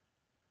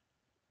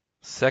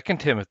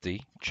Second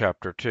Timothy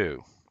chapter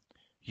 2.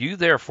 You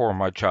therefore,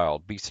 my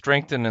child, be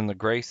strengthened in the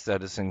grace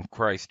that is in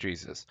Christ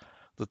Jesus.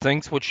 The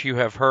things which you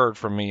have heard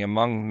from me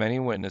among many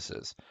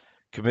witnesses,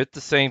 commit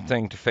the same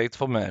thing to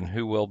faithful men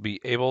who will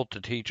be able to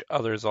teach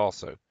others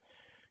also.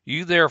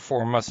 You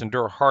therefore must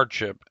endure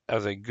hardship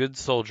as a good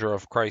soldier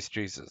of Christ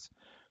Jesus.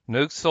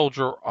 No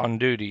soldier on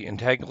duty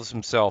entangles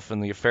himself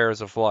in the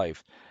affairs of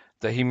life,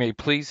 that he may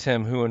please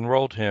him who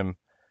enrolled him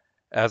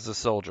as a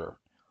soldier.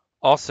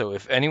 Also,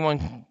 if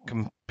anyone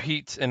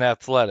competes in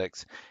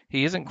athletics,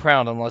 he isn't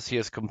crowned unless he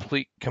has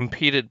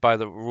competed by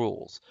the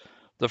rules.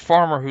 The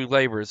farmer who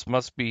labors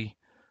must be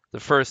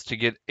the first to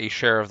get a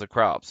share of the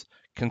crops.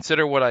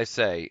 Consider what I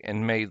say,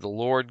 and may the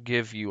Lord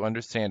give you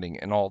understanding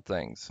in all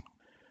things.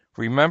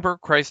 Remember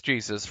Christ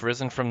Jesus,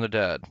 risen from the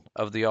dead,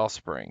 of the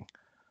offspring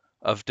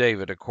of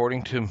David,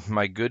 according to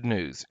my good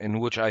news, in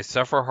which I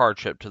suffer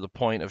hardship to the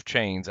point of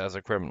chains as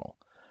a criminal.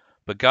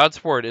 But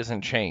God's word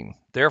isn't chained.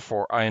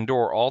 Therefore I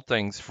endure all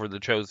things for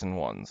the chosen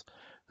ones'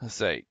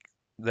 sake,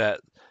 that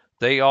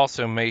they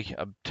also may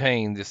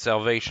obtain the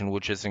salvation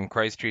which is in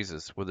Christ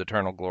Jesus with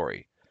eternal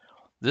glory.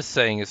 This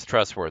saying is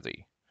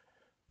trustworthy.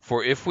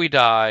 For if we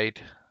died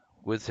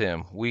with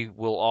him, we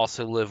will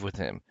also live with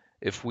him.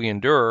 If we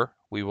endure,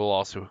 we will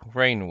also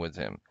reign with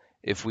him.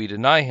 If we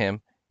deny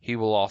him, he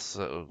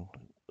also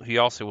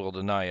will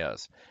deny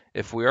us.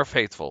 If we are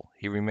faithful,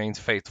 he remains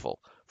faithful,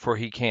 for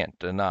he can't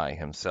deny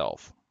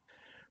himself.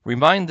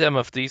 Remind them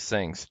of these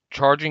things,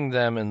 charging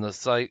them in the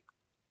sight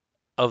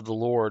of the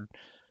Lord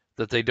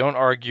that they don't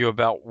argue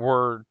about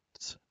words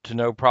to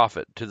no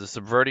profit, to the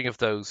subverting of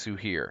those who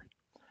hear.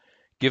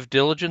 Give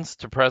diligence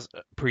to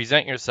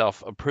present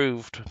yourself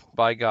approved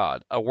by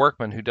God, a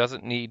workman who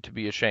doesn't need to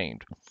be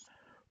ashamed,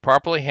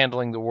 properly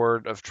handling the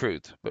word of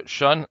truth, but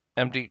shun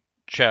empty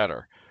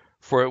chatter,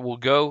 for it will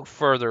go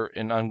further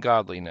in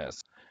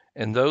ungodliness,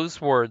 and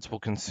those words will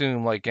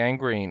consume like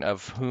gangrene,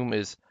 of whom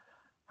is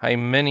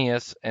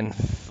Hymenaeus and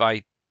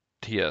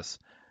Phaetus,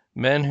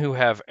 men who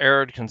have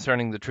erred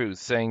concerning the truth,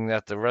 saying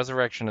that the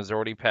resurrection is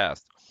already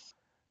past,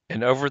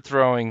 and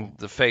overthrowing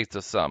the faith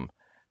of some.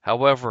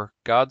 However,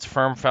 God's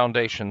firm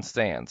foundation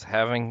stands,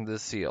 having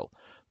this seal: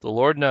 The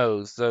Lord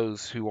knows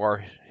those who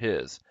are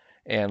his,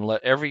 and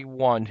let every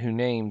one who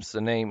names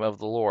the name of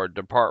the Lord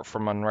depart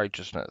from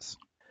unrighteousness.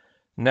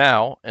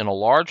 Now, in a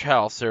large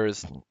house there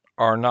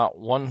are not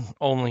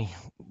only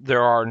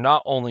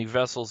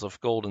vessels of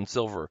gold and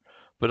silver,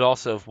 but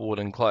also of wood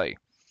and clay.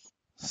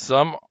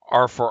 Some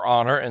are for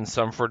honor and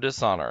some for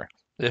dishonor.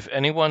 If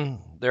anyone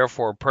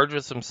therefore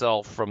purges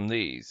himself from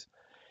these,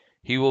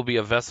 he will be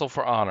a vessel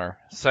for honor,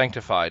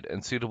 sanctified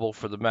and suitable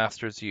for the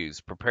master's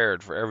use,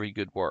 prepared for every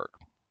good work.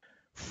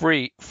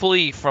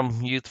 Flee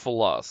from youthful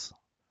lusts,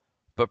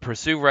 but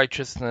pursue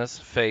righteousness,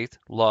 faith,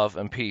 love,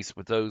 and peace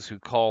with those who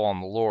call on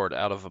the Lord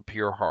out of a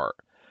pure heart.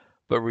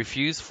 But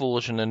refuse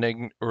foolish and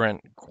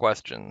ignorant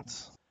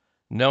questions,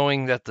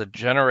 knowing that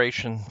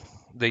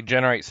they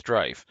generate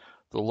strife.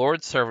 The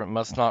Lord's servant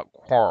must not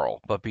quarrel,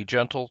 but be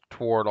gentle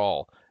toward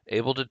all,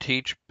 able to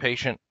teach,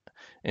 patient,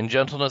 in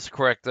gentleness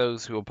correct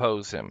those who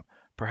oppose him.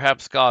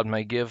 Perhaps God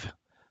may give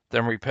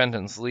them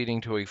repentance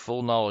leading to a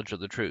full knowledge of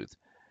the truth,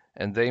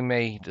 and they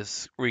may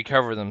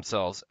recover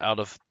themselves out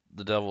of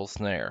the devil's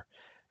snare,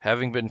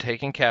 having been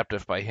taken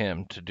captive by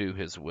him to do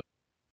his will.